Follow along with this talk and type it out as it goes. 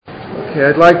Okay,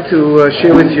 I'd like to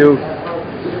share with you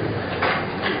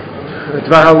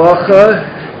Dvar Halacha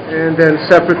and then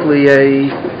separately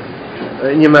a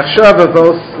Inyan Machshava,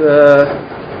 both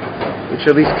which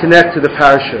at least connect to the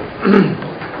Parsha.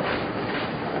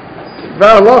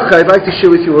 Dvar Halacha, I'd like to share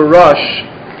with you a Rosh.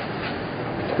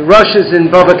 The Rosh is in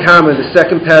Bava Kama, the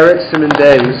second parak, Siman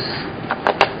Beis.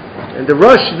 And the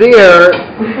Rosh there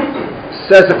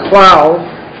says a klal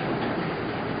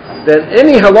that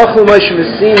any halacha Moshe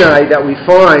Sinai that we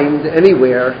find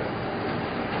anywhere,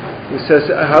 he says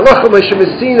halacha Moshe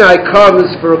Sinai comes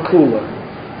for a kula.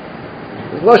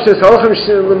 The Rosh says halacha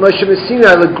Moshe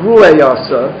Sinai legrua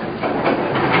yasa,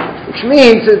 which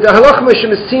means that the halacha Moshe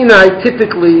Sinai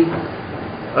typically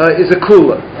is a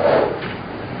kula.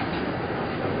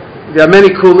 There are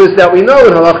many kulas that we know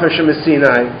in halacha Moshe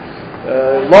Sinai,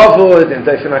 lavud and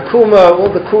daifin akuma, all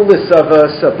the kulas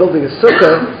of building a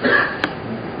sukkah.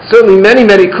 Certainly many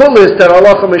kulas that are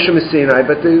halacha Moshe Sinai,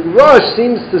 but the Rosh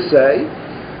seems to say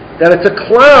that it's a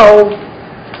klal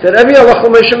that every halacha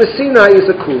Moshe Sinai is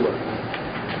a kula.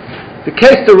 The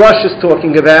case the Rosh is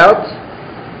talking about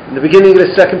in the beginning of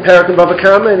the second parak in Bava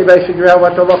Kama, anybody figure out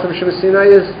what the halacha Moshe Sinai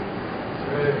is?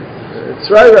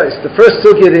 Tzrairis. The first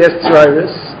sugya there is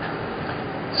tzrairis.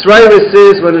 Tzrairis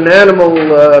is when an animal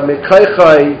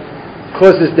mikaychai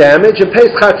causes damage and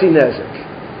pays chatzi nezek.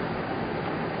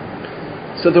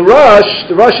 So the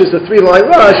Rosh is a three-line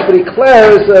Rosh, but he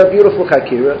declares a beautiful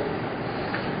chakira.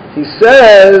 He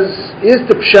says, is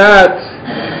the pshat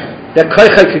that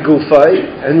koichai kegufai,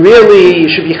 and really you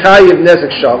should be chayiv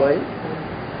nezek shalem,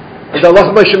 and the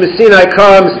halacha Moshe Sinai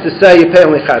comes to say you pay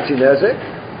only chatzi nezek,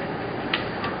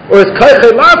 or is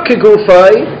koichai lav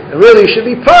kegufai, and really you should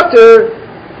be pater,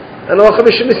 and the halacha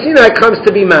Moshe Sinai comes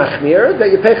to be machmir, that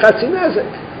you pay chatzi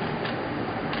nezek.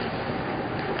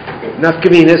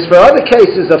 Nafkaminas for other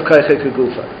cases of Kaiche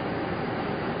Kegufa.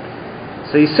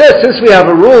 So he says, since we have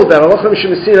a rule that halacha Moshe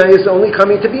Sinai is only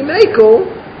coming to be Mekel,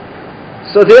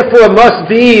 so therefore it must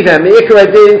be that Meikar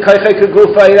Adin Kaiche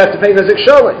Kegufa you have to pay Nezek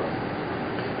Sholem.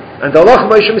 And the halacha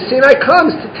Moshe Sinai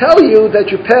comes to tell you that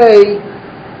you pay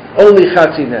only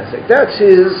Chatzi Nezek. That's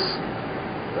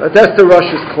the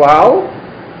Rosh's klal.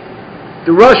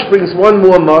 The Rosh brings one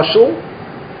more mashal,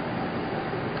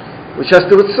 which has to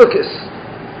do with Sukkos.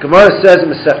 Gemara says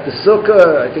in Masechta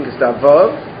Sukkah, I think it's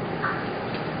Davav,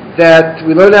 that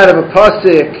we learn out of a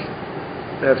pasuk.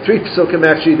 I have three pasukim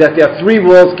actually, that there are three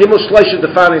walls. Gimel Shleisha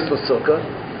Defanis LaSukkah.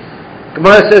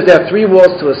 Gemara says there are three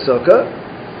walls to a sukkah.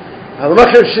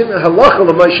 Halacha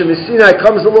L'Moshe Sinai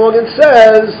comes along and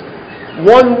says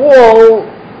one wall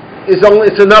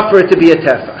it's enough for it to be a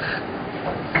tefach.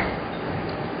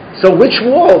 So which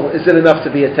wall is it enough to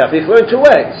be a tefach? You can learn two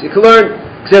ways. You can learn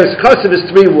because Kasav is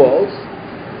three walls.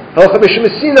 Halacha Moshe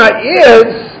Sinai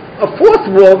is a fourth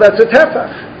wall that's a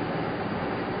tefach.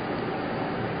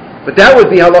 But that would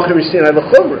be halacha Moshe Sinai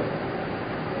l'chumra.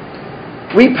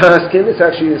 We paskin, it's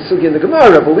actually a sugi in the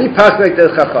Gemara, but we paskin like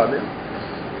the Chachamim,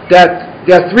 that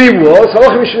there are three walls.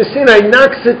 Halacha Moshe Sinai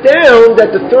knocks it down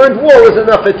that the third wall is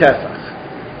enough for tefach.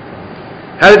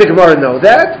 How did the Gemara know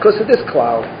that? Because of this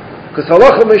cloud. Because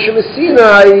halacha Moshe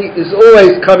Sinai is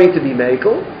always coming to be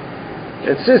mekel.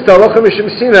 And since the halacha Moshe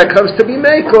Sinai comes to be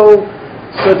mekel,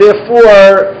 so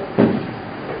therefore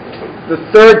the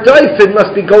third daifin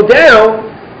must go down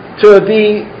to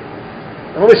be.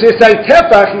 Moshe is saying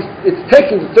tefach. It's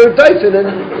taking the third daifin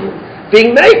and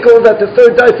being mekel that the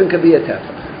third daifin can be a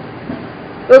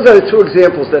tefach. Those are the two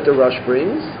examples that the Rosh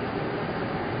brings.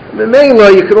 I mean,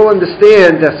 mainly you can all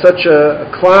understand that such a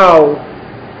klal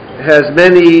has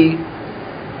many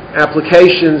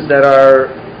applications that are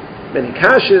many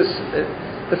kashas.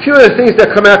 A few of the things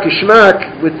that come out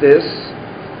kishmak with this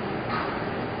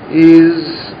is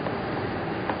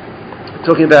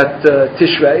talking about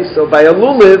Tishrei. So by a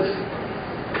luliv,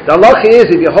 the halacha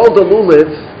is if you hold the luliv,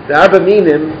 the arba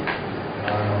minim,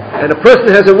 and a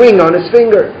person has a ring on his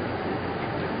finger.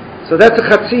 So that's a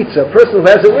chatzitza. A person who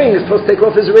has a ring is supposed to take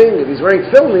off his ring. If he's wearing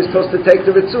film, he's supposed to take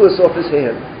the ritzuas off his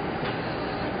hand.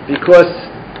 Because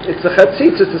it's a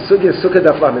chatzitza, it's a sukkah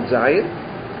daf lamed zayin,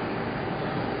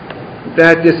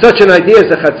 that there's such an idea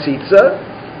as a chatzitza.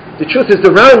 The truth is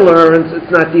the Ran learns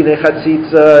it's not dinei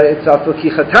chatzitza, it's alpha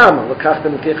kichatama,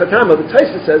 l'kachtem kichatama. The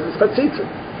Taisa says it's chatzitza.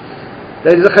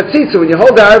 That is a chatzitza. When you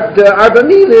hold the arba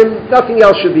minim, nothing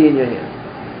else should be in your hand.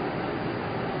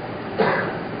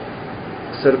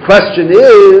 So the question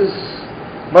is,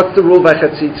 what's the rule by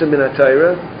chatzitza min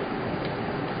haTorah?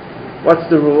 What's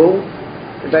the rule?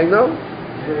 Anybody know?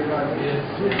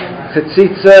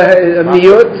 Chatzitza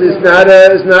miyut is not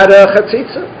a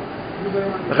chatzitza.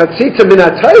 A chatzitza min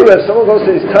haTorah, if someone goes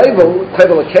to his table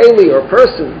a keli or a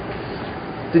person,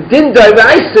 The din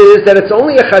d'oraisa is that it's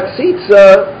only a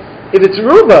chatzitza if it's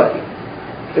rubai,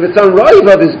 if it's on raiv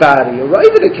of his body, or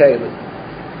raiv of the kelim.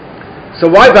 So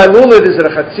why by lulav is it a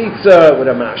chatzitza with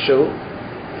a mashu?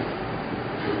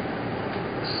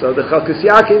 So the Chalkas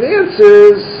Yaakov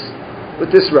answers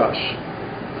with this rush.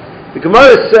 The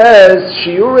Gemara says,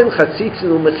 Shiurin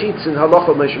chatzitzin u'mechitzin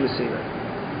halacha Moshe Sinai.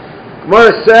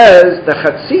 Gemara says the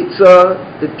chatzitza,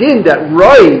 the din that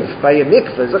raiv by a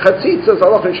mikveh is a chatzitza, is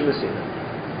halacha Moshe Sinai.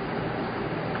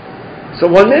 So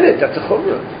 1 minute, that's a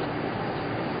chumrah.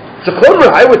 It's a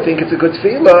chumrah. I would think it's a good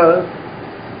tefillah.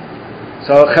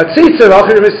 So chatzitza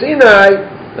halacha Moshe Sinai,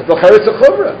 that's a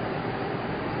chumrah.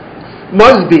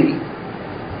 Must be.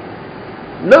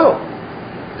 No.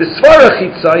 The svara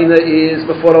chitzayna is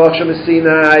before halacha Moshe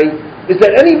Sinai is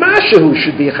that any mashahu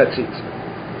should be a chatzitza.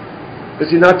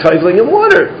 Because you're not toiveling in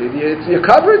water. You're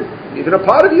covered. Even a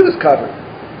part of you is covered.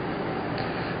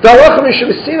 The halacha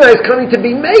Moshe Sinai is coming to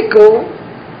be mekel,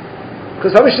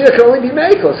 because halacha can only be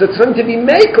mekel. So it's coming to be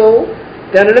mekel,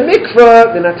 then in a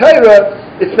mikveh, in a Torah,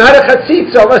 it's not a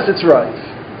chatzitza unless it's right.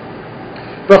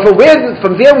 But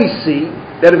from there we see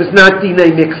that if it's not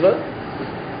dinei mikveh,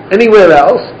 anywhere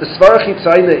else, the svara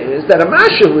chitzayna is that a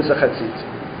mashu is a chatzitza.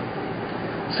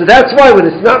 So that's why when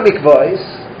it's not mikvahs,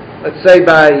 let's say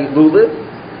by lulav,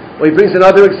 or he brings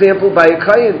another example by a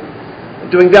kayin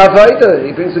doing the avodah,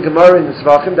 he brings the Gemara in the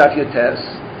Zvachim Daf Yotes,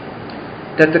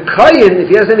 that the kayin, if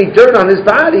he has any dirt on his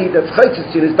body, that's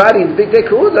chaytzitz in his body in the big day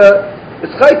kuda,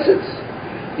 it's chaytzitz,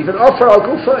 even offer al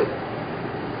gufay.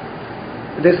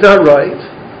 And that's not right,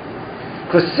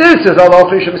 because since it's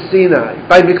halacha Moshe Sinai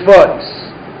by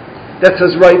mikvahs, that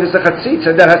says right as a chatzitza,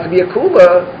 and that has to be a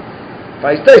kula.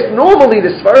 Normally,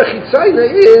 the svara chitzayna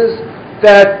is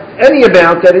that any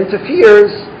amount that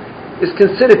interferes is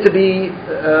considered to be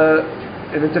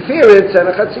an interference and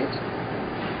a chatzitza.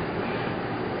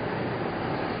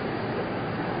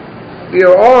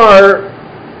 There are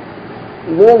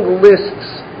long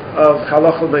lists of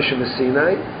halacha Moshe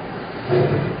Sinai.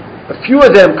 A few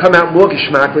of them come out more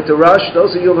gishmak with the rush.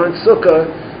 Those of you who learn sukkah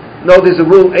know there's a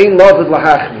rule: ein lavud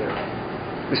lahachmir.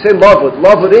 We say lavud.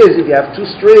 Lavud is if you have two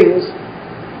strings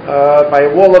by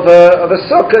a wall of a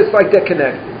sukkah, it's like they're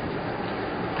connected.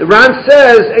 The Ran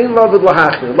says, "Ein lavud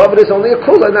lahachmir." Lavud is only a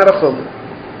kula, not a chumrah.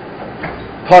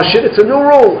 Parsha, it's a new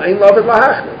rule. Ein lavud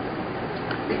lahachmir.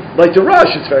 Like the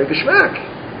Rush, it's very geshmak.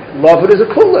 Lavud is a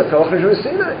kula. Halacha Moshe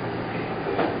Sinai.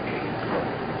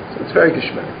 So it's very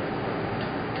geshmak.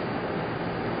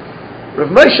 Rav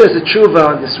Moshe has a tshuva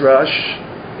on this Rush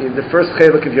in the first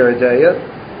chelik of Yeridea.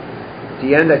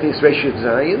 The end, I think, is Reishut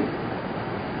Zayin.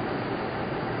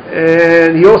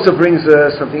 And he also brings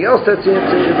something else that's in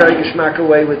a very geshmak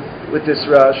way with this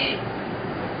Rush.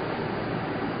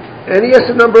 And he has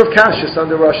a number of kashas on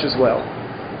the Rush as well.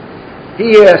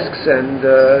 He asks, and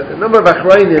a number of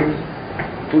achrayim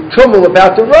who tumul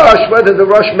about the Rush, whether the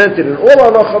Rush meant it in all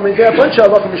halacha. I mean, there are a bunch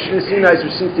of halacha Moshe Sinai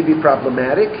which seems to be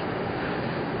problematic.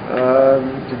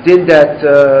 The din that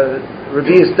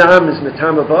Revi'as Dam is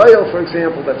Netama Ba'il, for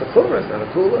example, that's a Chumrah, it's not a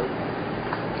Kula.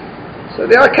 So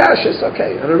there are kashas,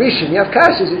 okay. On a Rishon, you have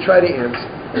kashas, you try to answer.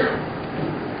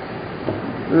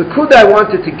 The Kuda I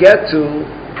wanted to get to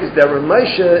is that Rav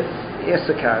Moshe asks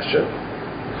a kasha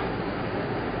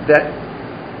that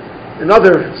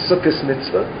another Sukkos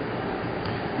mitzvah,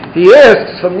 he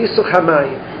asks from Nisuch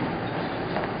Hamayim.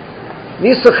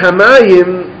 Nisuch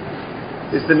Hamayim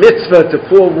is the mitzvah to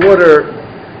pour water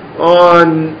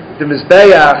on the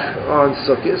Mizbeach on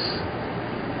Sukkos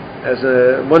as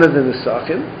one of the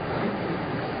Nesachim,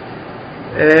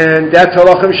 and that's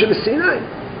halacha Moshe Sinai.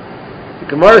 The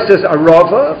Gemara says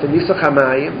Arava for Nisuch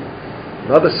Hamayim,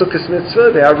 another Sukkos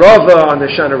mitzvah. The Arava on the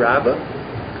Shana Rabbah.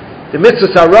 The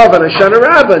mitzvah Arava on the Shana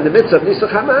Rabbah, and the mitzvah of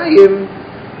Nisuch Hamayim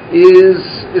is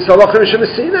halacha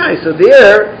Moshe Sinai. So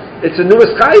there, it's a new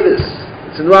chayvus,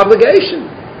 it's a new obligation.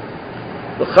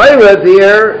 The chayra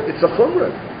there, it's a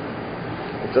chumrah.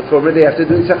 It's a chumrah. They have to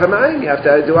do Nisuch Hamayim. You have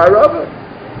to do Arava.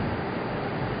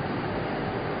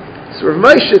 So Rav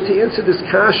Moshe, to answer this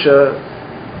kasha,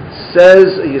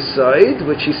 says a yisaid,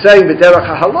 which he's saying b'derech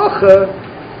halacha,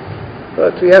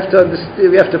 but we have to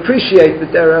understand, we have to appreciate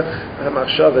b'derech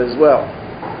hamachshava as well.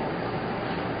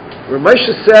 Rav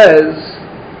Moshe says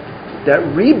that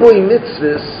riboy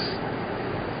mitzvahs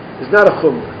is not a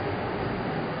chumrah.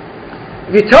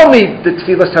 If you tell me the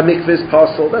tefillas hamikvah is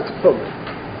possible, that's a chumrah.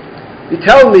 You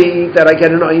tell me that I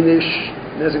get an einish,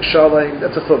 nezik shalom,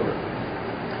 that's a chumrah.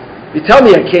 You tell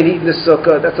me I can't eat in the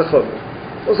sukkah, that's a chumrah.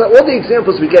 Those are all the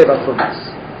examples we gave are chumras.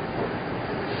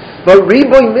 But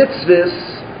riboy mitzvahs,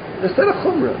 that's not a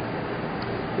chumrah.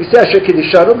 We say asher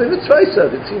kedishanu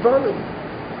b'mitzvaysav, it's ivanu.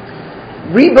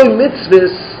 Riboy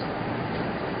mitzvahs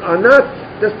are not,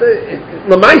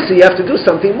 Lamaisa, you have to do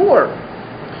something more.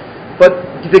 But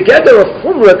the gather of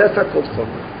Chumrah, that's not called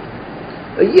Chumrah.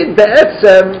 A Yid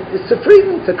Be'etzem, it's a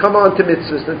freedom to come on to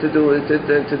mitzvahs and to do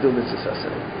mitzvahs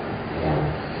asay.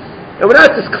 And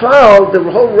without this cloud, the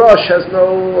whole Rosh has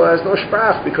no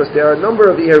sprach, because there are a number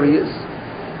of areas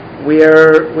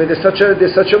where there's such a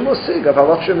musig of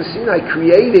Halach Shem Sinai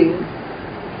creating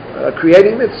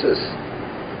mitzvahs.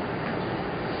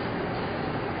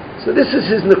 So this is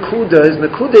his nakuda. His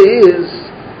nakuda is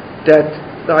that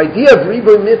the idea of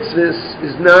ribu mitzvahs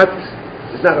is not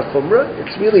a chumrah.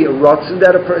 It's really a ratzon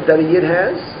that a yid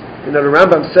has. You know, the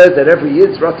Rambam says that every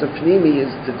yid's ratzon pnimi is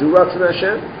to do ratzon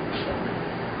Hashem.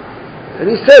 And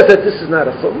he says that this is not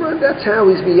a chumrah, and that's how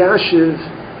he's miyashiv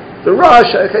the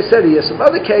Rosh. Like I said, he has some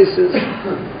other cases,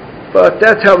 but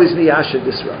that's how he's miyashiv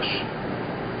this Rosh.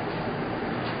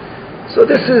 So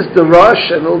this is the Rosh,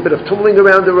 and a little bit of tumbling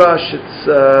around the Rosh. It's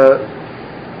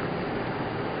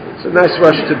a nice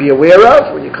Rosh to be aware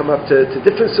of when you come up to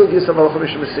different sugyas of Halach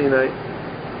Mishum Sinai.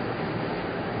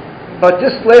 But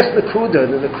this last nakuda,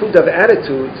 the nakuda of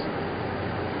attitude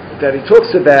that he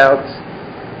talks about,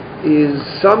 is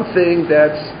something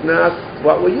that's not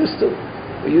what we're used to.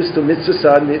 We're used to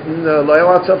mitzvah nitten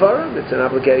loyal tzavarim. It's an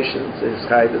obligation. It's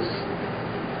chayvus.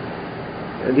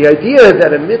 And the idea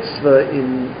that a mitzvah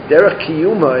in derech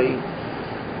kiyumai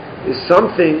is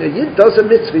something, a yid does a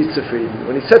mitzvah, it's a freedom.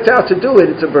 When he sets out to do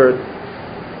it, it's a burden.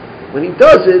 When he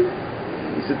does it,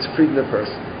 it's a freedom of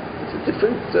person. It's a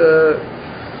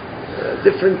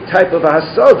different type of a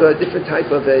hasaga, a different type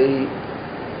of a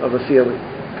feeling.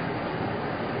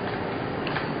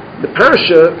 The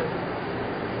Parsha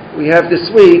we have this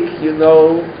week, we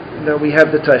have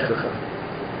the Teichacha.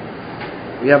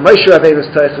 We have Moshe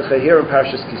Rabbeinu's Teichacha here in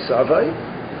Parshas Kisavai.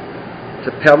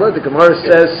 To Pella, the Gemara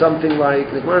says something like,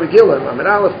 the Gemara Megillah, Lamed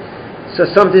Aleph, says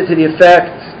something to the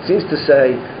effect, seems to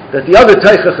say, that the other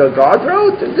Teichacha God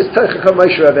wrote, and this Teichacha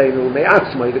Moshe Rabbeinu,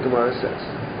 Me'atzmai, the Gemara says.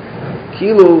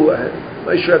 Kilu,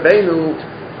 Moshe Rabbeinu,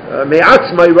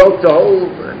 Me'atzmai wrote the whole,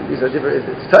 these are different,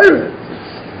 it's tyrant.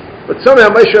 But somehow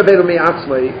Moshe Rabbeinu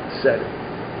Me'atzmai said it.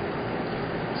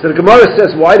 So the Gemara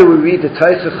says, why do we read the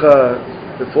Teichacha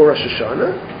before Rosh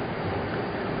Hashanah?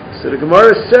 So the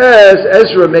Gemara says,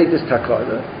 Ezra made this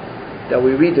takana, that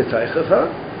we read the Teichacha,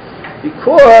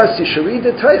 because you should read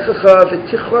the Teichacha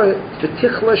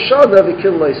v'tichla shana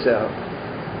v'kil leisel,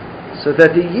 so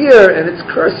that the year and its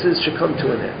curses should come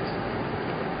to an end.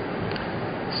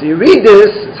 So you read this,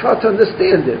 it's hard to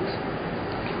understand it.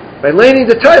 By learning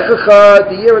the Teichacha,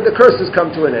 the year and the curses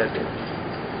come to an end.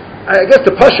 I guess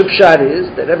the Pashup Pshat is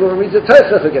that everyone reads the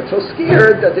Teichacha, gets so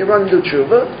scared that they run into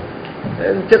tshuva,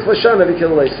 and tichla shana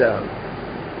v'kil leisel.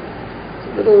 It's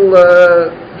a little,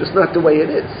 just not the way it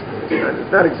is.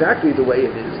 It's not exactly the way it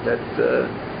is that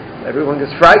everyone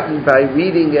gets frightened by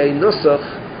reading a nusach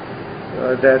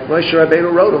that Moshe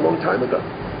Rabbeinu wrote a long time ago.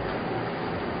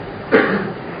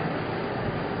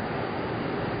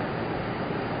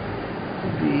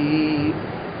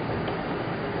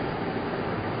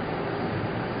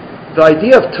 The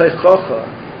idea of teichacha,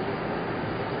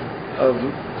 of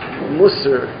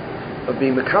musar, of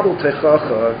being mekabel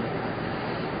teichacha,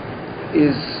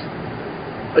 is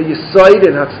a yisaid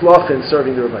and hatzlacha in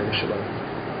serving the Rebbeinu Shalom.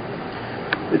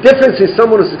 The difference is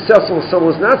someone who's successful and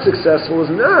someone who's not successful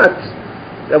is not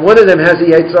that one of them has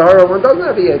a Yetzer Hara and one doesn't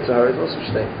have a Yetzer Hara. There's no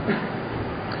such thing.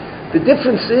 The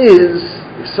difference is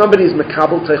if somebody is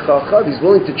mekabel teichacha, he's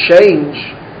willing to change.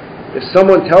 If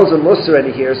someone tells him musar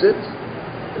and he hears it,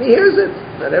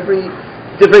 not every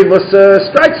divrei musar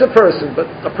strikes a person, but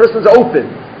a person's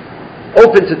open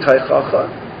to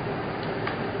teichacha.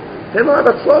 Then he'll have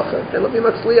atzlacha. Then he'll be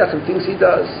matzliach in things he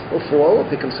does. He'll fall, he'll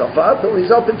pick himself up, and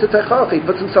he's open to teichacha. He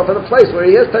puts himself in a place where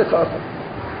he has teichacha.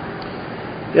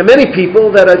 There are many people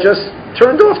that are just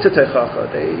turned off to teichacha.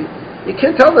 You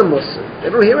can't tell them musar. They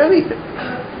don't hear anything.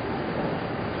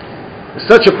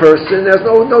 Such a person has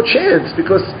no chance,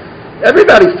 because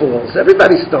everybody falls,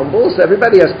 everybody stumbles,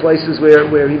 everybody has places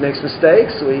where he makes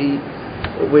mistakes,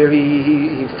 where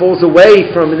he falls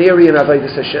away from an area in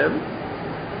Avodas Hashem.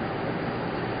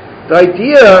 The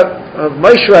idea of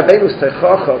Moshe Rabbeinu's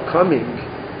Teichacha coming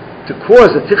to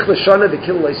cause a tichla shana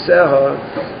v'kil leiseha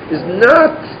is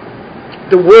not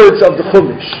the words of the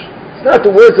Chumash. It's not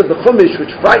the words of the Chumash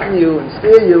which frighten you and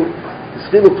scare you.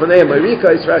 Stilu panei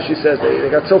Marika, as Rashi says, they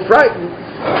got so frightened.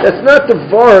 That's not the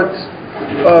vart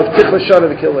of tichla shana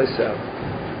v'kil leiseha.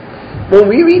 When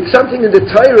we read something in the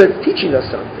Torah, it's teaching us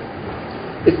something.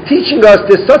 It's teaching us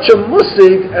there's such a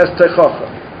musig as Teichacha.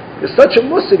 There's such a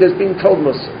musig as being told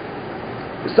musig.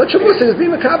 There's such a musig as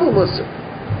being a kabel musig.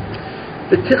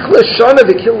 The tichla shana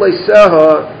v'kil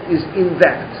leiseha is in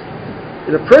that.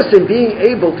 In a person being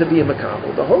able to be a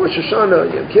makabel. The whole Rosh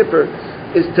Hashanah, Yom Kippur,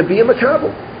 is to be a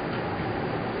makabel.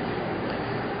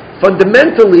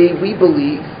 Fundamentally, we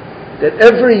believe that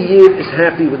every Yid is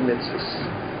happy with mitzvahs.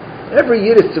 Every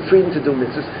Yid is the freedom to do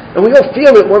mitzvahs. And we all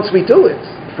feel it once we do it.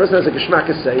 The person has a geshmak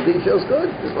seder, he feels good.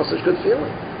 There's no such good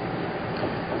feeling.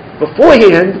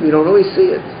 Beforehand, we don't always see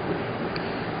it.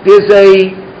 There's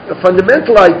a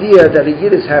fundamental idea that a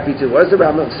Yid is happy to, what does the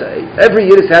Rambam say? Every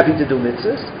Yid is happy to do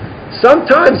mitzvahs.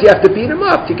 Sometimes you have to beat him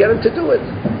up to get him to do it.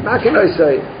 Makanoi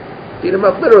say, beat him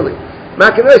up literally.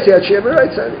 Makanoi say,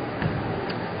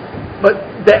 but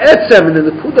the etzem and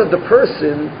the kud of the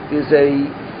person is a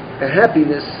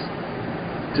happiness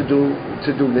to do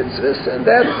mitzvahs, and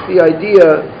that's the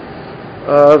idea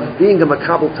of being a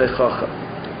makabel teichacha.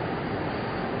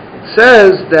 It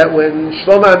says that when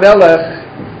Shlomo HaMelech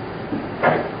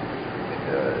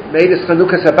made his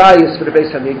Chanukas Habayis for the Beis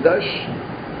Hamikdash,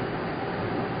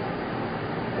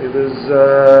 it was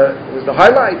the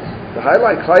highlight. The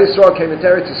highlight. Klal Yisrael came into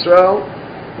Eretz Yisrael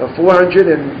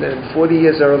 440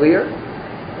 years earlier,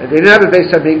 and they didn't have a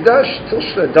Beis Hamikdash. Till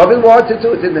David wanted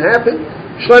to, it didn't happen.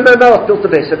 Shlomo HaMelech built the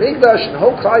Beis Hamikdash, and the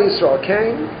whole Klal Yisrael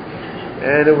came,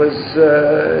 and it was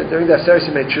during the Aseret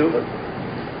Yemei Tshuva,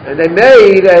 and they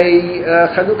made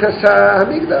a Chanukas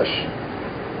Hamikdash.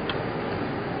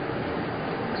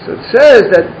 So it says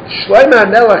that Shlomo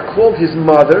HaMelech called his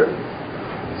mother.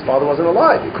 His father wasn't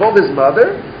alive. He called his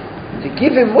mother to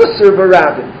give him Musar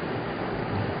Barabin.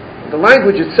 The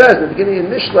language it says at the beginning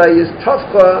of Mishlei is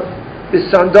Tavcha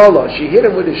Bisandola. She hit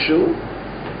him with his shoe,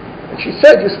 and she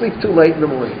said, "You sleep too late in the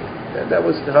morning." And that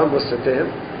was the Musar to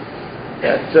him.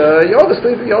 That you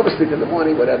oversleep in the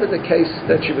morning. Whatever the case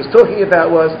that she was talking about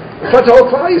was in front of the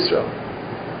whole Klal Yisrael.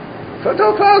 In front of the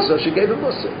whole Klal Yisrael, she gave him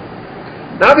Musar.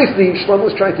 Now, obviously, Shlomo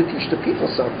was trying to teach the people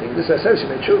something. This is Aseret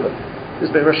Yemei Tshuva. This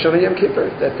is Rosh Hashanah Yom Kippur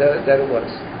that it was.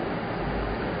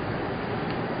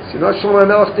 So you know what Shlomo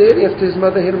HaMelech did after his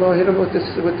mother hit him with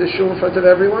this shoe in front of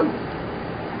everyone?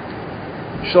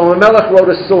 Shlomo HaMelech wrote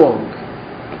a song.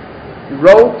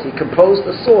 He composed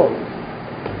a song.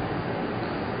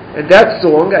 And that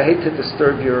song, I hate to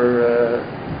disturb the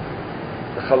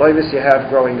chaloimus you have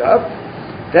growing up,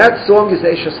 that song is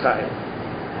Eishes Chayil.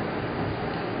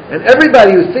 And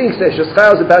everybody who thinks Eishes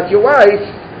Chayil is about your wife,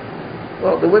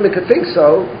 well, the women could think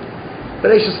so,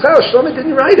 but Eishes Chayil, Shlomo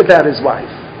didn't write about his wife.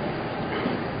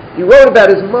 He wrote about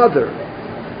his mother.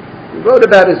 He wrote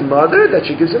about his mother that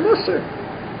she gives him Musar.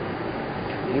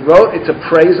 He wrote, it's a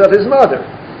praise of his mother.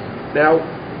 Now,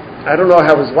 I don't know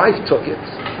how his wife took it.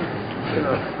 You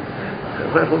know,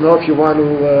 I don't know if you want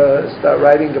to start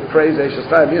writing a praise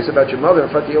about your mother in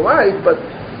front of your wife, but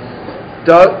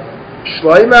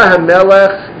Shlomo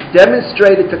HaMelech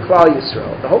demonstrated to Klal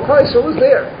Yisrael. The whole Klal Yisrael was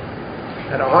there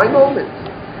at a high moment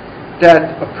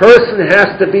that a person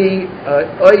has to be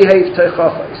oyehev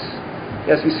teichachos.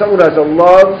 He has to be someone who has a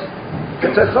love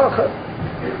for teichacha.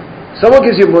 Someone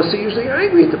gives you mussar, usually you're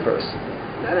angry at the person.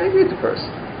 You're not angry at the person.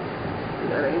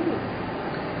 You're not angry.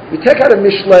 You take out a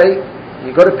Mishlei,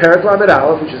 you go to Perek Lamed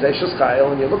Aleph, which is Eishes Chayil,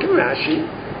 and you look at Rashi,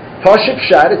 Parsha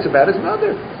Pshat, it's about his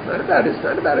mother. It's not about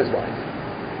his wife.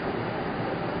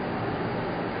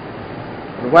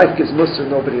 When a wife gives mussar,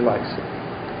 nobody likes it.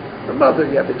 The mother,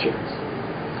 you have a chance.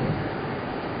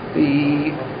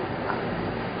 The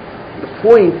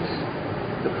point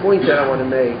that I want to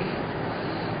make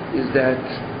is that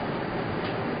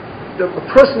a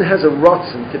person has a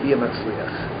rotzen to be a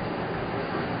matzliach,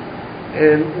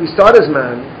 and we start as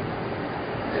man,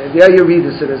 and you read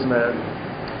this as man,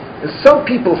 and some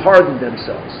people harden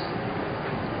themselves.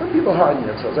 I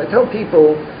tell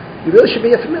people, you really should be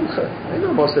here for mincha. I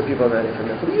know most of the people are not here for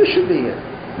mincha, but you should be here.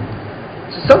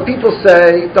 So some people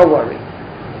say, don't worry.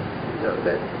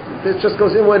 It just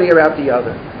goes in one ear, out the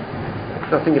other.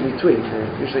 Nothing in between.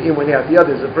 Usually in one ear, out the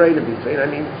other. There's a brain in between. I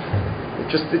mean, it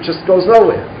just goes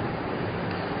nowhere.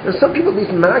 And some people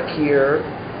need mak here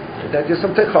that there's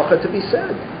some teichacha to be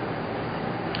said.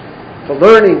 For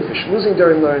learning, for shmuzing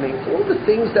during learning, for all the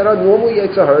things that are normal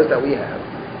yetzaharas that we have.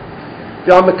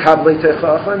 There are mekablei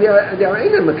teichacha and there are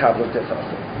ain't mekablei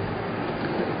teichacha.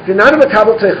 If you're not a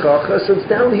mekablei teichacha, so it's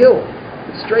downhill.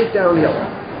 It's straight downhill.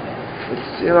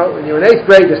 It's, when you're in 8th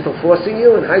grade, they're still forcing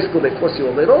you. In high school, they force you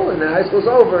a little, and then high school's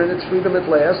over, and it's freedom at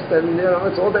last, and,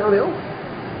 it's all downhill.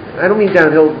 I don't mean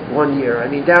downhill 1 year. I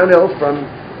mean downhill from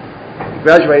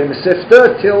graduating the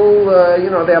Sifta till,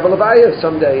 they have a Levaya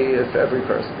someday for every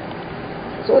person.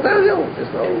 It's all downhill.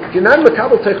 If you're not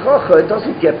Makabel Teichacha, it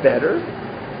doesn't get better.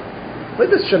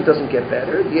 Chodesh Hashem doesn't get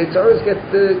better. The Yetzaras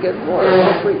get more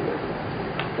frequent.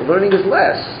 The learning is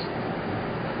less.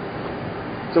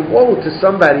 It's a woe to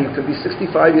somebody who could be 65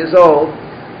 years old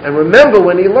and remember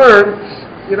when he learned,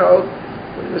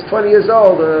 when he was 20 years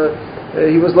old,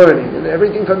 he was learning, and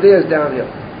everything from there is downhill.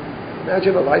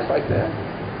 Imagine a life like that.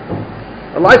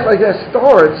 A life like that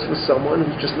starts with someone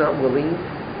who's just not willing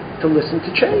to listen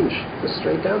to change. It's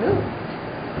straight downhill.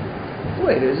 The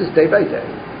way it is day by day.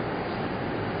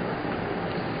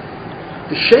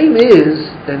 The shame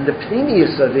is, and the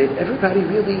pnimius of it, everybody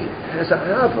really has a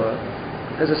ahava,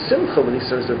 has a simcha when he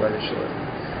serves the Rebbeinu Shalom.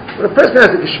 When a person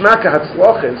has a geshmaka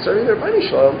hatzlocha in serving the Rebbeinu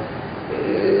Shalom,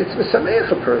 it's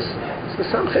mesameach a person. It's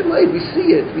mesamchet leid. We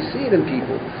see it in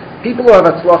people. People who have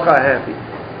hatzlocha are happy.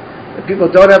 And people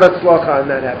who don't have hatzlocha are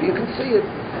not happy. You can see it.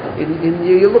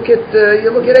 You look at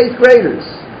 8th graders.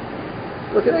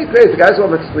 Look at 8th graders. The guys who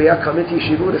are matzliach come into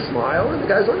yeshiva with a smile, and the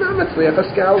guys who are not matzliach are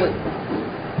scowling.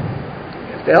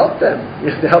 You have to help them.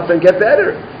 You have to help them get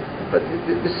better. But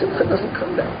the simcha doesn't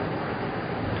come that way.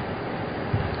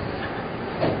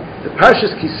 The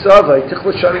Parshas Kisava, is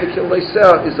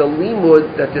a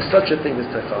limud that there's such a thing as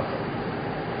teichacha.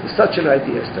 There's such an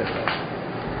idea as teichacha.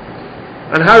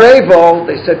 On Har Eival,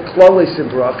 they said klolis and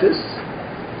brachas,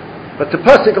 but the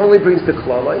pasuk only brings the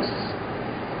klolis,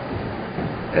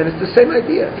 and it's the same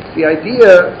idea. It's the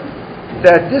idea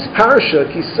that this Parsha,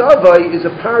 Kisava, is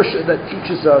a Parsha that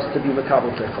teaches us to be makabel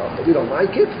teichacha. We don't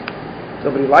like it.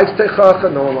 Nobody likes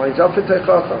teichacha. No one lines up for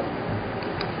teichacha.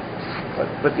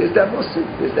 But there's that musik,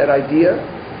 there's that idea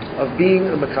of being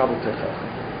a makabel teichacha.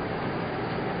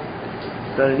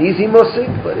 It's not an easy musik,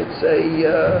 but it's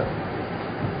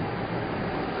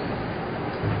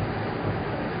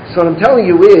so what I'm telling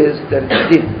you is that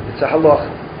it's din, it's a halacha,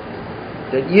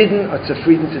 that yidden are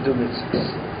zufrieden to do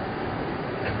mitzvahs.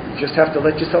 You just have to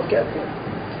let yourself get there.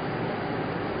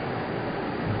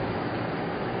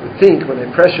 We think when I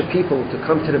pressure people to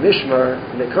come to the mishmar,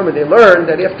 and they come and they learn,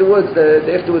 that afterwards they'll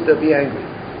be angry.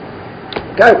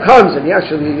 The guy who comes and he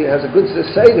actually has a good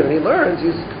seder and he learns,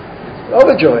 he's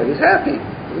overjoyed, he's happy.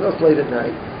 He goes late at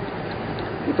night.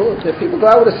 People go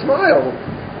out with a smile.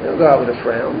 They don't go out with a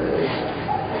frown.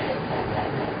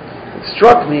 It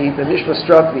struck me, the mishmar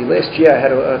struck me. Last year I had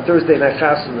a Thursday night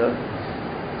chasana.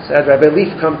 So I had Rabbi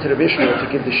Leaf come to the mishmar to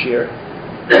give the shir.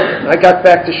 When I got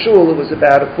back to shul, it was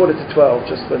about 11:45,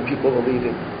 just when people were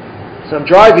leaving. So I'm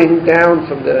driving down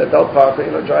from the Belt Park,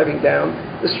 driving down.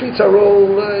 The streets are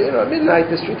all, at midnight,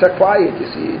 the streets are quiet. You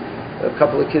see a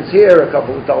couple of kids here, a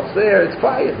couple of adults there, it's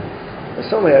quiet. And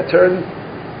suddenly I turned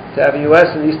to Avenue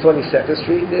S and East 22nd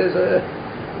Street, there's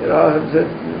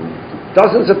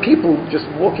dozens of people just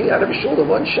walking out of a shul in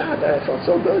one shot. I felt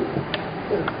so good.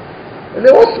 And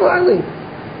they're all smiling.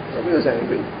 Nobody was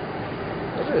angry.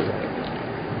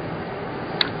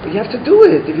 But you have to do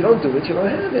it. If you don't do it, you don't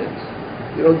have it.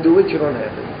 If you don't do it, you don't have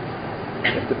it.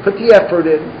 You have to put the effort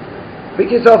in,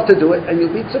 pick yourself to do it, and you'll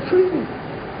be zufrieden.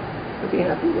 You'll be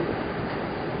happy with it.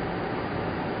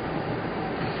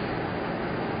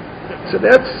 So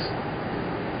that's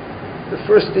the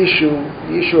first issue,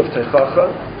 the issue of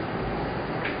teichacha.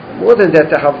 More than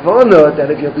that, the havana that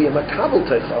if you'll be a makabel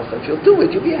teichacha, if you'll do it,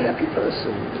 you'll be a happy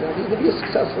person. You'll be a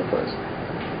successful person.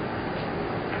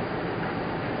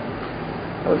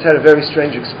 I once had a very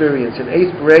strange experience. An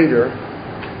 8th grader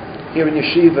here in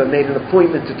yeshiva made an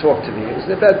appointment to talk to me. It was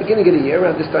about the beginning of the year,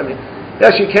 around this time. He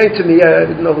actually came to me. I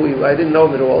didn't know who he was. I didn't know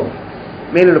him at all.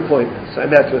 Made an appointment. So I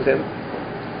met with him.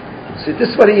 So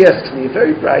this is what he asked me, a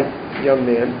very bright young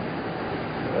man.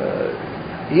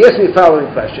 He asked me the following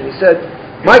question. He said,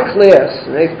 my class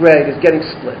in 8th grade is getting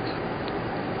split.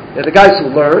 There are the guys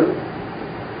who learn,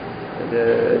 and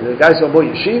the guys who are more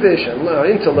yeshivish and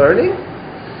into learning,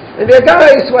 and there are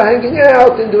guys who are hanging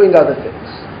out and doing other things.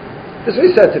 This is what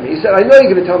he said to me. He said, I know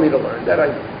you're going to tell me to learn. That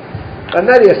I know. I'm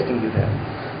not asking you that.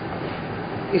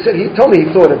 He said, he told me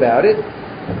he thought about it.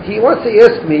 He wants to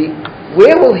ask me,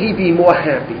 where will he be more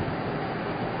happy?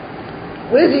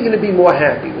 Where is he going to be more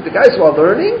happy? With the guys who are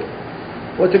learning?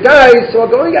 Or with the guys who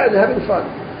are going out and having fun?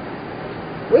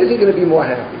 Where is he going to be more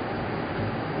happy?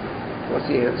 What's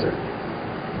the answer?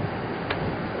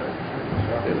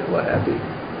 More happy.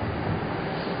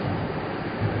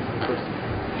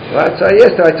 Right, so I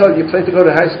asked him, I told him, you plan to go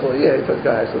to high school? Yeah, he plans to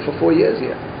go to high school for 4 years,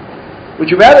 yeah. Would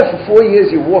you rather for 4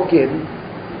 years you walk in,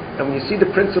 and when you see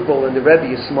the principal and the Rebbe,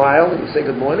 you smile and you say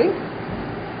good morning?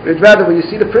 Or you'd rather when you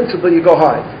see the principal, you go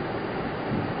hide?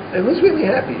 And who's really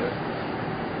happier?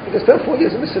 You can spend 4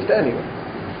 years in the Sifta anyway.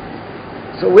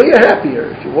 So where you're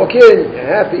happier? If you walk in, you're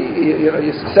happy, you're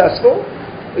successful,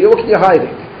 or you walk in, you're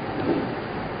hiding.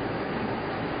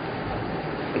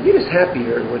 And you're just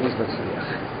happier when he's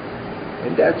Matzliach.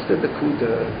 And that's the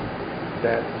Nakuda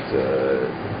that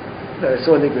I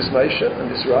saw in Nigras Maisha, on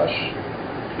this Rosh.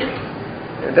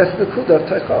 And that's the Kudah of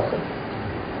Teichachim.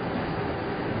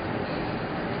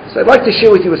 So I'd like to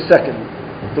share with you a second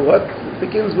thought. It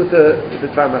begins with the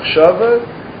Dvar Machshava,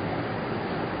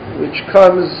 which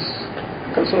comes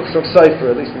from some cipher,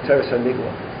 at least in Teres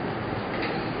HaNigla.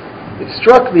 It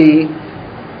struck me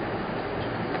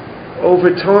over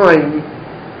time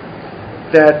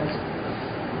that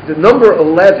the number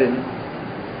 11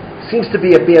 seems to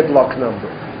be a bad luck number.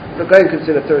 The guy can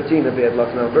consider 13 a bad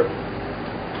luck number.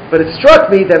 But it struck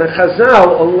me that in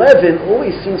Chazal, 11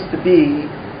 always seems to be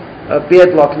a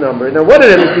bad luck number. Now, one of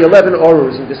them is the 11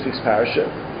 Orus in this week's Parsha.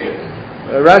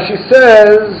 Rashi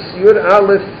says, Yud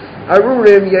Aleph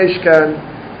Arurim Yeshkan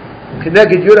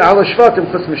Keneged Yud Aleph Shvatim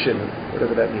Chutz Mishinim,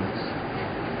 whatever that means.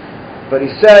 But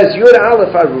he says, Yud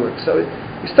Aleph Arurim. So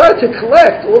he started to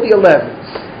collect all the 11s.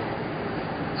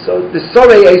 So the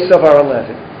Sorei Esav are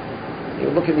 11. You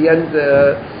look at the end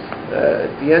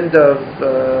of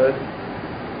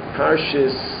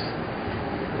Parshas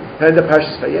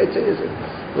Vayetze, is it?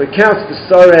 Where it counts the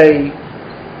Sorei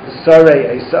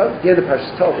Esav. The end of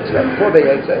Parshas Tov, it's right before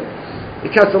Vayetze.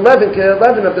 It counts 11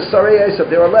 of the Sorei Esav.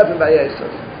 There are 11 by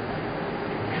Esav.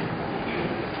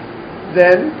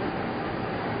 Then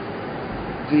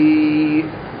the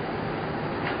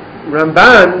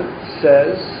Ramban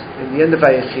says in the end of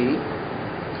Vayechi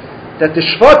that the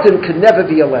Shvatim could never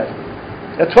be 11.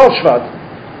 There are 12 Shvatim.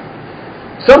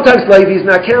 Sometimes Levi is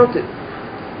not counted.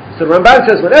 So the Ramban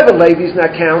says whenever Levi is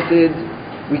not counted,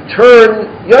 we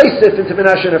turn Yosef into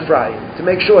Menashe and Ephraim to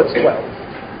make sure it's 12.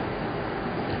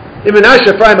 If Menashe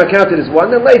and Ephraim are counted as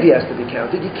 1, then Levi has to be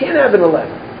counted. You can't have an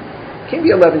 11. It can't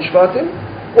be 11 Shvatim.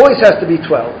 Always has to be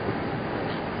 12.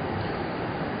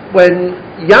 When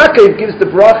Yaakov gives the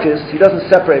brachas, he doesn't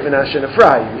separate Menashe and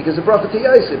Ephraim. He gives the bracha to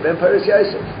Yosef, Ben Paris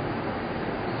Yosef.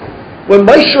 When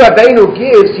Moshe Rabbeinu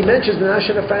gives, he mentions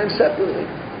Menashe and Ephraim separately.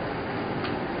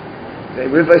 They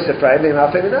reverse Ephraim, they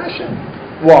Malfei Menashe.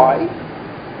 Why?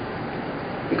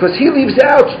 Because he leaves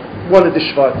out one of the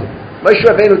Shvatim. Moshe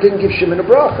Rabbeinu didn't give Shimon a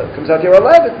bracha. It comes out here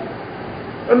 11.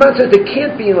 Ramban says there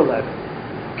can't be an 11.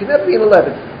 It can never be an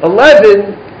 11.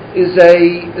 11 is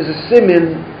a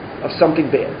siman of something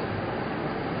bad.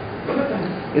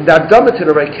 In the Akdama to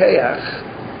the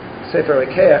Rekeach, Sefer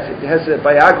Rekeach, it has a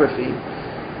biography.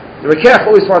 The Rekeach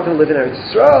always wanted to live in Eretz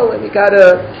Yisrael, and he got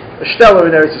a shteller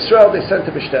in Eretz Yisrael. They sent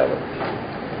him a shteller.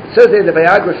 It says there in the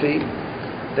biography,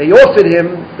 they offered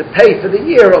him to pay for the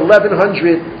year 1,100,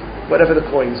 whatever the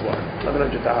coins were,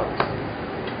 $1,100.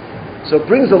 So it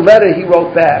brings a letter he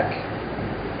wrote back.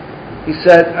 He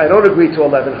said, I don't agree to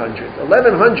 1,100.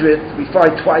 1,100 we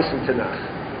find twice in Tanakh.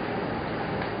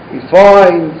 We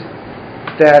find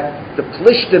that the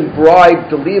Plishtim bribed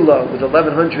Delilah with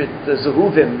 1,100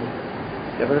 zehuvim.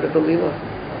 You ever heard of Delilah?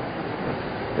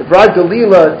 They bribed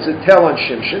Delilah to tell on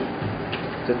Shimshon,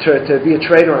 to be a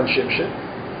traitor on Shimshon.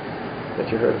 That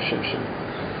you heard of Shimshon.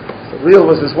 So Delilah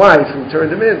was his wife who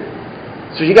turned him in.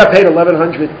 So she got paid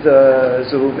 1,100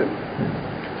 zehuvim.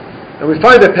 And we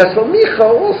find that Pesel Micha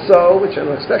also, which I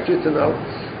don't expect you to know,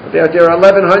 there are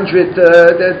 1,100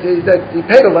 that he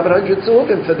paid 1,100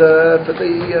 zehuvim for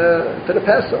the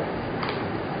Pesel.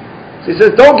 So he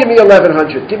says, don't give me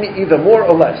 1,100, give me either more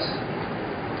or less.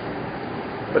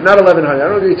 But not 1,100. I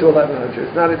don't agree to 1,100.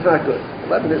 It's not good.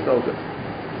 11 is no good.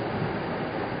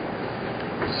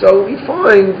 So we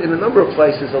find in a number of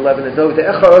places 11 is no good.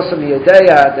 The Echarasa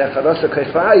Miyadeya, the Echarasa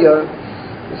Kechvaya,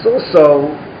 is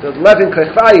also the 11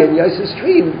 Kechvaya in Yosef's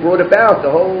dream brought about the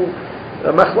whole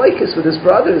machlekes with his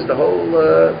brothers, the whole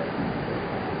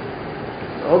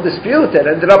dispute that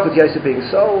ended up with Yosef being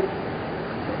sold.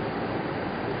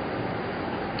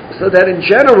 So that in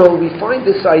general we find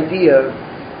this idea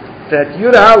that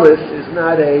Yud Aleph is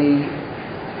not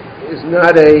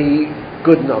a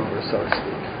good number, so to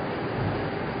speak.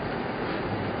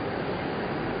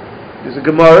 There's a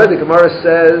Gemara. The Gemara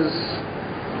says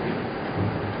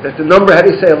that the number, how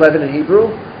do you say 11 in Hebrew?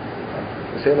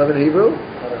 You say 11 in Hebrew?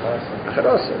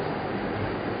 Acharasa.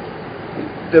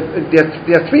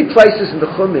 There are three places in the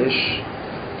Chumash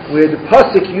where the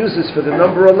pasuk uses for the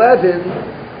number 11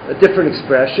 a different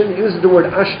expression. It uses the word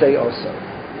Ashtei Osa.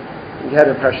 We had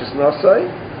in Parshas Nosai.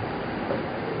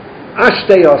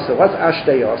 Ashtei Osa. What's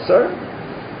Ashtei Osa?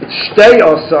 It's Shtei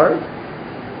Osa.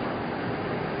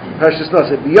 Parshas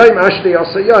Nosai. B'yoyim Ashtei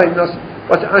Osa Yoyim.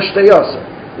 What's Ashtei Osa?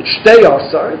 It's Shtei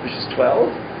Osa, which is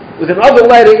 12, with another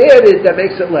letter added that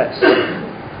makes it less.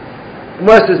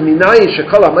 Gemara says, Minayin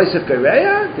Shekol HaMosef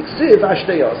Gereya, Ksiv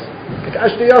Ashtei Osa. Like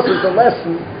Ashtei Osa is a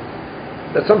lesson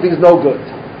that something's no good.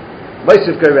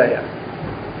 Mosef Gereya.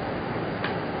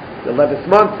 The 11th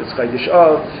month is Chodesh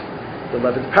Av. The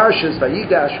 11th Parsha is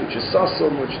Vayigash, which is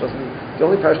Sasum, which doesn't, the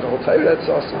only Parsha in the whole Torah that's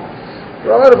Sasum.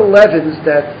 There are a lot of 11s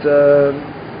that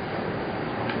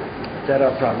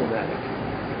are problematic.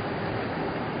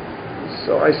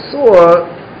 So I saw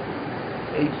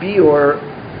a biur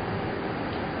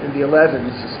in the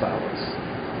 11s as follows.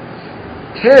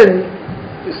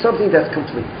 10 is something that's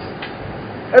complete.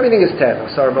 Everything is 10.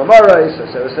 Asar Mamarais,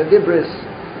 Asar Sadibris.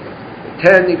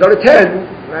 10, you go to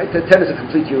 10, right? 10 is a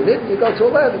complete unit. You go to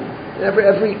 11.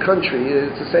 Every country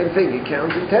is the same thing. You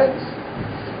count in 10s.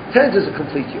 10 is a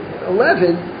complete unit.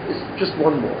 11 is just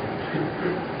one more.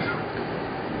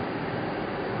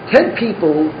 10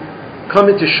 people come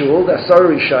into shul, the Asar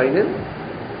Rishainim,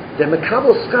 the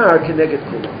Mekabel Schar Keneged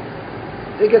Kulam.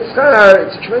 They get Schar,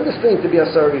 it's a tremendous thing to be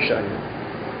Asar Rishainim.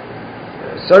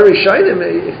 Asar Rishainim,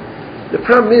 the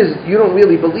problem is you don't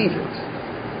really believe it.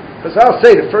 Because I'll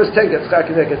say the first 10 get Schar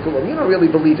Keneged Kulam. You don't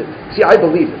really believe it. See, I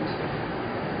believe it.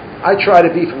 I try to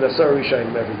be from the Asar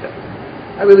Rishainim every day.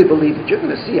 I really believe it. You're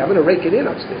going to see, I'm going to rake it in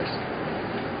upstairs.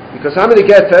 Because I'm going to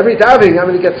get, for every davening, I'm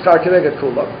going to get Schar Keneged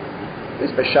Kulam. At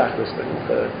least by Shachris,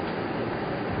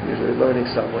 usually learning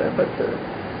somewhere. But,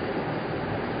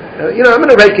 I'm going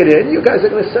to rake it in. You guys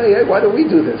are going to say, hey, why don't we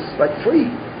do this? Like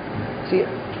free. See,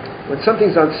 when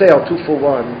something's on sale, 2 for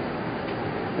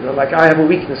 1, like I have a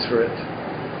weakness for it.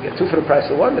 You get 2 for the price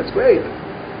of 1, that's great.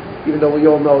 Even though we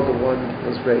all know the 1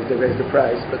 was great, they raised the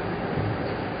price. But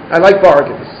I like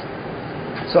bargains.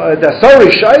 So the Asar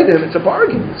Rishainim, it's a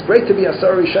bargain. It's great to be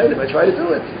Asar Rishainim. I try to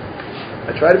do it.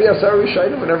 I try to be Asar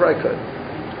Rishainim whenever I could.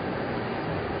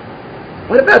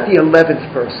 What about the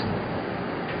 11th person?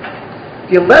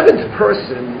 The 11th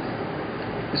person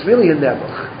is really a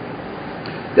nebuch.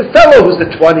 The fellow who's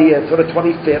the 20th or the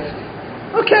 25th,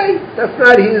 okay, that's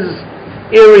not his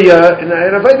area, and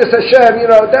Avodas Hashem,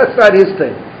 that's not his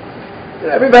thing.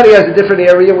 Everybody has a different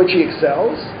area in which he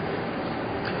excels.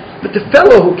 But the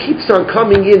fellow who keeps on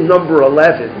coming in number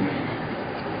 11,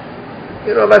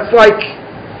 that's like,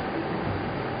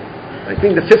 I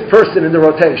think, the 5th person in the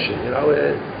rotation.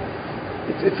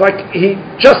 It's like he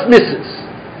just misses.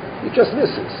 He just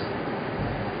misses.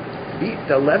 The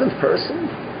 11th person,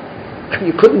 and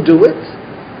you couldn't do it.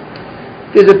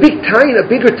 There's a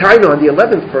bigger time on the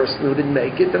 11th person who didn't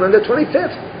make it than on the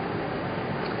 25th.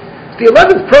 The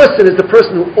 11th person is the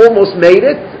person who almost made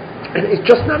it and is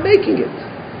just not making it.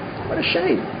 What a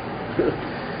shame.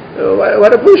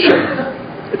 What a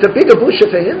busha. It's a bigger busha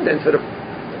for him than for the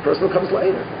person who comes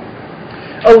later.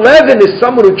 11 is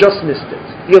someone who just missed it.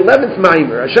 The 11th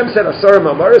Maimer. Hashem said Asar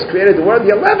Mamaris created the world.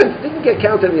 The 11th didn't get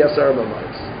counted in the Asar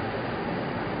Mamaris.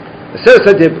 Asar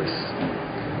Sadibris.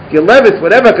 The 11th,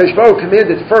 whatever Kadosh Baruch Hu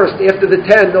commanded first after the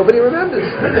 10, nobody remembers.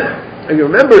 And you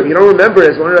remember, if you don't remember,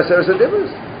 it's one of the Asar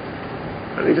Sadibris.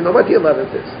 I don't even know what the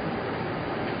 11th is.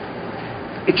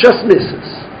 It just misses.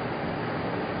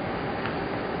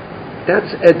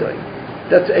 That's Edom.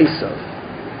 That's Esav.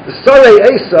 The Sarei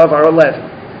Esav are 11.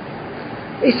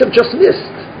 Esav just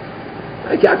missed.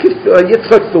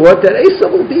 Yitzchak thought that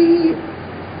Esav will be...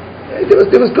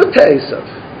 There was good to Esav.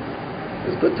 It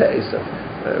was good to Esav.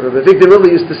 Rabbi Victor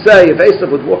really used to say, if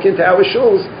Esav would walk into our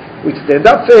shuls, we'd stand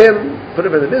up for him, put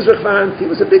him in the Mizrach Vant. He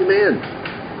was a big man.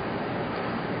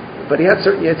 But he had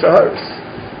certain Yetzaharas.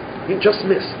 He just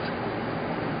missed.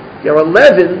 There are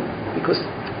 11 because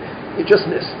he just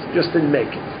missed. He just didn't make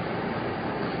it.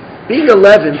 Being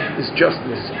 11 is just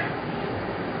missing.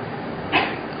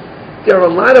 There are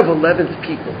a lot of 11th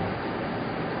people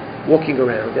walking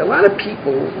around. There are a lot of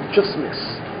people who just miss.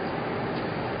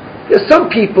 There are some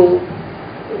people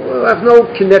who have no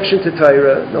connection to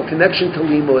Torah, no connection to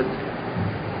Limud.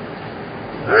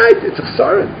 All right, it's a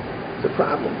chsaron. It's a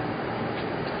problem.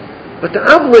 But the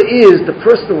avla is the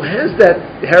person who has that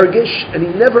hergish and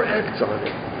he never acts on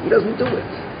it. He doesn't do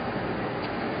it.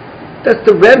 That's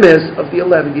the remez of the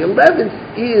 11th. The 11th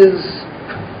is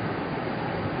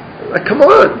like, come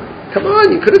on,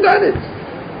 you could have done it.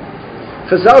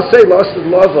 Chazal say, lost of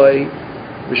lavai,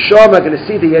 the Shom are going to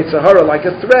see the Yetzirah like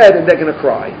a thread and they're going to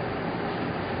cry.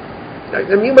 I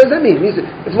mean, what does that mean?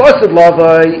 If lost of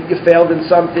lavai, you failed in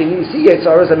something, you see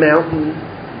Yetzirah as a mountain.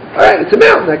 All right, it's a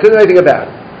mountain. I couldn't do anything about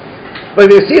it. But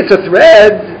if you see it's a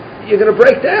thread, you're going to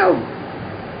break down.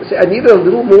 You say, I needed a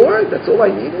little more. That's all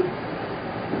I needed.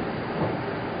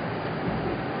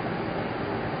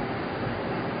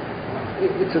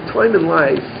 It's a time in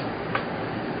life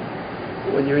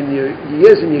when you're in your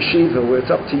years in yeshiva where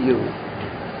it's up to you,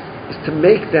 is to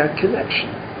make that connection,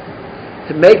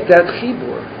 to make that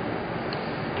chibur.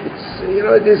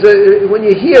 It's when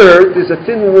you hear there's a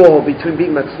thin wall between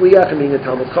being matzliach and being a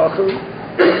talmid chacham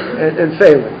and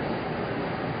failing.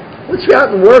 Once you're out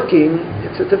and working,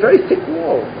 it's a very thick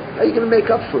wall. How are you going to make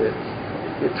up for it?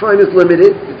 Your time is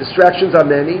limited. The distractions are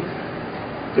many.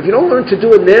 If you don't learn to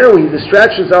do it now, when your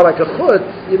distractions are like a chut,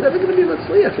 you're never going to be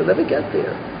matzliach. You'll never get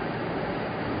there.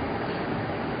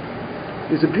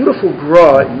 There's a beautiful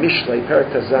gra in Mishlei, Perek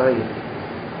Tazayin.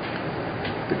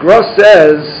 The gra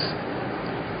says,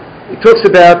 it talks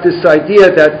about this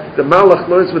idea that the malach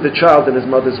learns with the child in his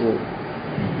mother's womb.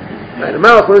 Right? The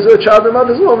malach learns with a child in the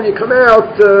mother's womb. When you come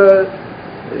out,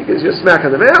 he gives you a smack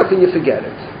on the mouth and you forget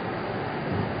it.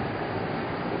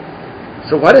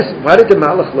 So why did the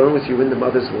malach learn with you in the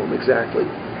mother's womb exactly?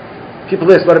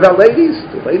 People ask, what about ladies?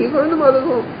 Do ladies learn in the mother's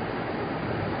womb?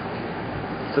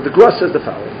 So the Gra says the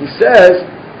following. He says,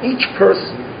 each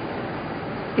person,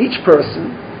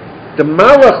 the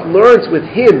malach learns with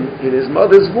him in his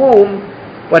mother's womb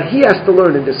what he has to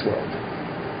learn in this world.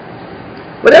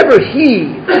 Whatever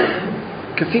he,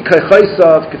 kafi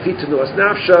kaichaisav, kafi tenuas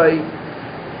nafshai.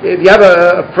 If you have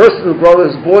a person who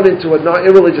is born into a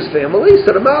irreligious family,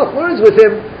 so the malach learns with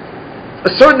him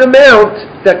a certain amount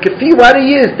that kafi what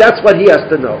he is, that's what he has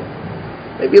to know.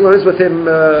 Maybe he learns with him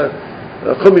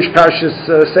Chumash, Parshas,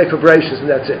 Sefer Bereshis, and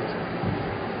that's it.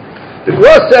 The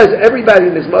Gra says everybody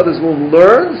in his mother's womb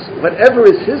learns whatever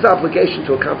is his obligation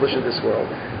to accomplish in this world.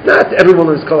 Not everyone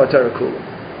learns Kol HaTorah Kula.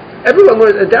 Everyone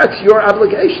learns, and that's your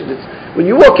obligation. It's, when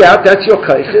you walk out, that's your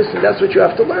kaiches, and that's what you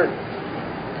have to learn.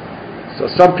 So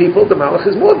some people, the malach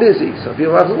is more busy. Some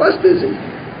people are less busy.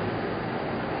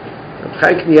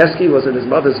 Chaim Knievsky was in his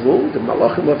mother's womb. The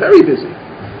malachim were very busy.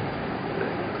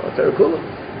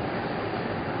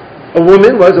 A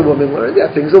woman learned. There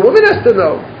are things a woman has to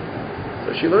know.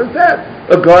 So she learned that.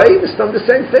 A guy is done the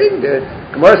same thing. The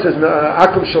Gemara says,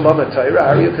 "Akum shalom atayra,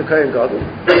 Ariyu k'kayin gadol."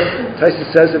 Taisa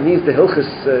says it means the hilchus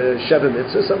sheva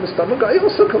mitzvahs. So a guy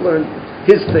also can learn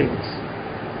his things.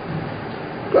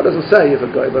 God doesn't say if a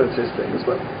guy learns his things,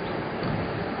 but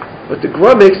the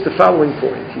Gra makes the following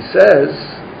point. He says,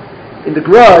 in the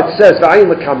Gra it says, "V'ayin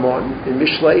lekamon," in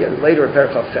Mishlei, and later in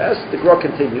Perek Fes, the Gra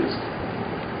continues.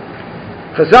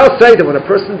 Chazal say that when a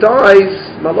person dies,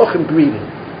 malachim greet him.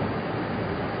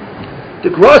 The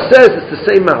Gra says it's the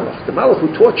same malach. The malach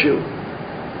who taught you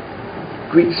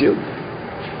greets you,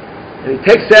 and he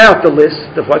takes out the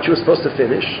list of what you were supposed to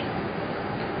finish,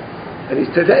 and he's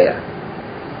teveya.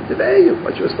 You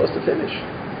what you were supposed to finish.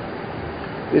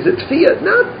 Is it tefiyah?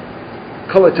 Not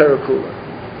Kol HaTorah Kula.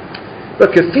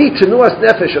 But kafi tenuas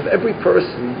nefesh of every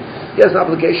person, he has an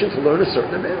obligation to learn a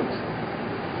certain amount.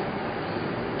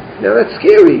 Now that's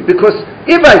scary, because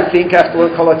if I think I have to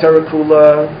learn Kol HaTorah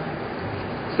Kula,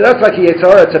 so that's like a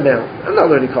Yetzirah, it's a mount. I'm not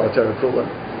learning Kol HaTorah Kula.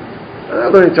 I'm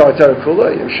not learning Kol HaTorah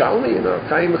Kula. Yerushalmi,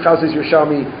 Chaim Chazes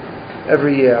Yerushalmi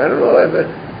every year. I don't know if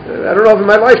in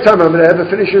my lifetime I'm going to ever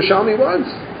finish Yerushalmi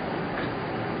once.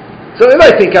 So if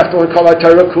I think I have to learn Kol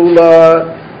HaTorah Kula,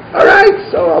 all right,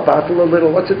 so I'll battle a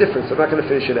little. What's the difference? I'm not going to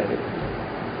finish it anyway.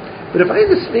 But if I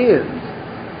understand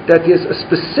that there's a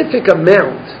specific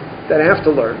amount that I have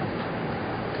to learn,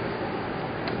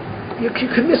 you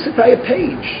can miss it by a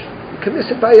page. You can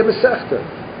miss it by a Masechta.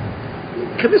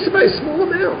 You can miss it by a small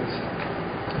amount.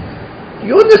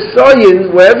 Your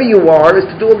nisayon, wherever you are, is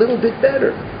to do a little bit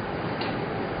better.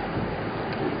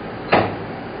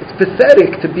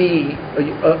 Pathetic to be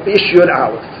a issue at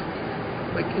Aleph.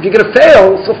 Like, if you're going to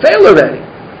fail, so fail already.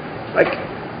 Like,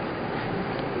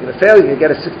 you're going to fail, you're going to get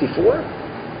a 64?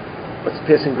 What's the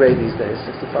passing grade these days?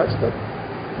 65 still?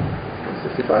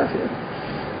 65,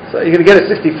 yeah. So you're going to get a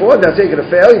 64, that's it, you're going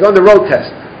to fail, you go on the road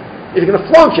test. If you're going to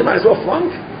flunk, you might as well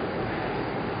flunk.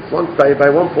 Flunk by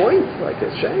 1 point? Like, a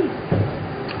shame.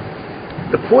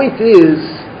 The point is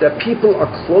that people are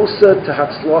closer to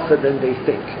Hatzlacha than they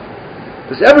think.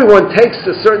 Because everyone takes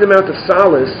a certain amount of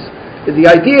solace in the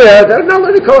idea that I'm not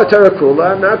learning Kol HaTorah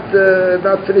Kula, I'm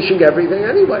not finishing everything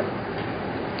anyway.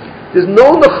 There's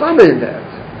no nechama in that.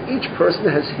 Each person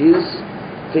has his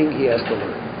thing he has to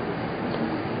learn.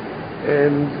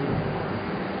 And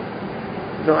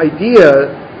the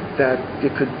idea that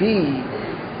there could be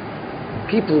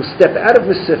people who step out of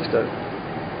Mesivta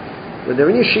when they're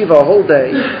in yeshiva a whole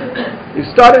day. You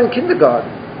started in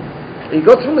kindergarten. And you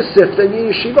go through Mesivta and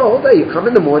you're in yeshiva all day. You come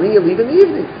in the morning, you leave in the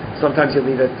evening. Sometimes you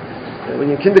leave it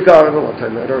when you're in kindergarten.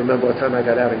 I don't remember what time I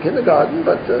got out in kindergarten,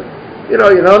 but in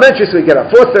elementary school you get up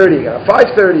 4:30, you get up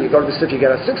 5:30, you go to Mesivta, you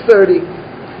get up 6:30,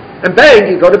 and bang,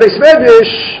 you go to Beis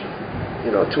Medrash.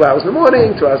 2 hours in the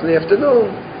morning, 2 hours in the afternoon.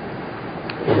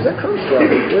 Where does that come from?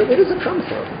 Where does it come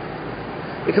from?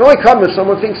 It can only come if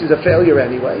someone thinks he's a failure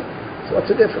anyway. So what's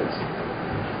the difference?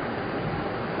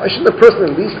 Why shouldn't the person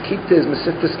at least keep to his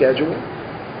Mesivta schedule?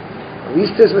 At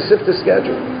least his Mesivta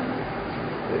schedule.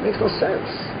 It makes no sense.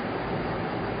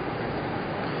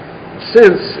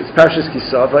 Since it's Parshas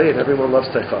Kisava and everyone loves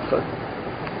Teichacha,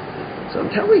 So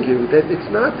I'm telling you that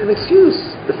it's not an excuse.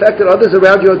 The fact that others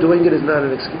around you are doing it is not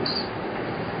an excuse.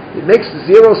 It makes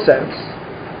zero sense.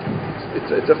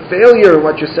 It's a failure in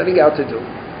what you're setting out to do.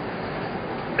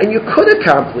 And you could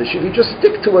accomplish if you just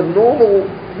stick to a normal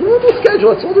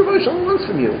schedule. That's all the Rosh Hashanah wants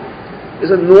from you.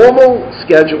 Is a normal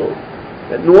schedule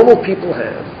that normal people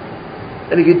have.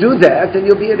 And if you do that, then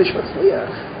you'll be an Ish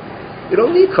Matzliach. You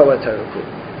don't need Kol HaTorah.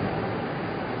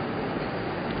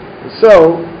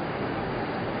 So,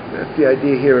 that's the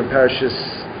idea here in Parshas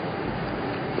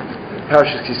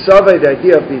Savo, the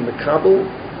idea of being Makabel.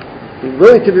 Being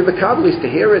willing to be Makabel is to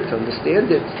hear it, to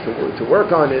understand it, to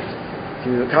work on it, to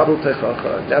be Makabel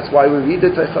Teichacha. That's why we read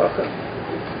the Teichacha.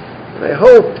 And I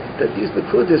hope that these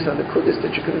Nekudas are Nekudas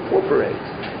that you can incorporate.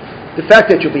 The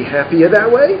fact that you'll be happier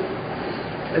that way,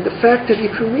 and the fact that you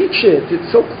can reach it. It's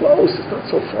so close, it's not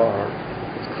so far.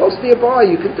 It's close nearby,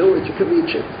 you can do it, you can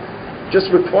reach it.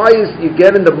 Just requires you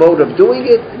get in the mode of doing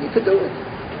it, and you can do it.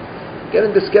 Get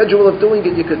in the schedule of doing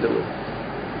it, you can do it.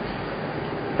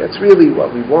 That's really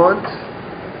what we want.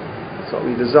 That's what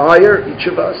we desire, each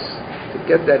of us, to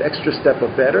get that extra step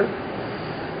of better.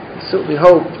 I certainly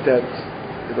hope that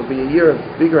it'll be a year of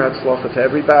bigger Hatzlacha for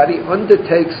everybody.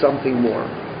 Undertake something more.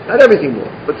 Not everything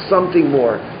more, but something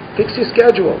more. Fix your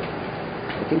schedule.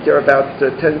 I think there are about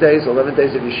 10 days, 11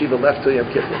 days of yeshiva left till Yom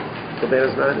Kippur. Till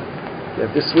Be'ez Manim. You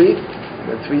have this week,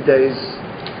 and then 3 days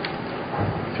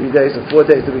and 4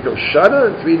 days the week of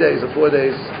Shana, and 3 days or 4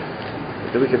 days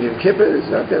the week of Yom Kippur.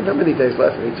 How many days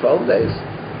left? Maybe 12 days.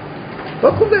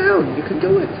 Buckle down. You can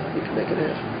do it. You can make it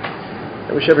happen.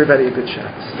 I wish everybody a good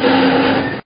shot.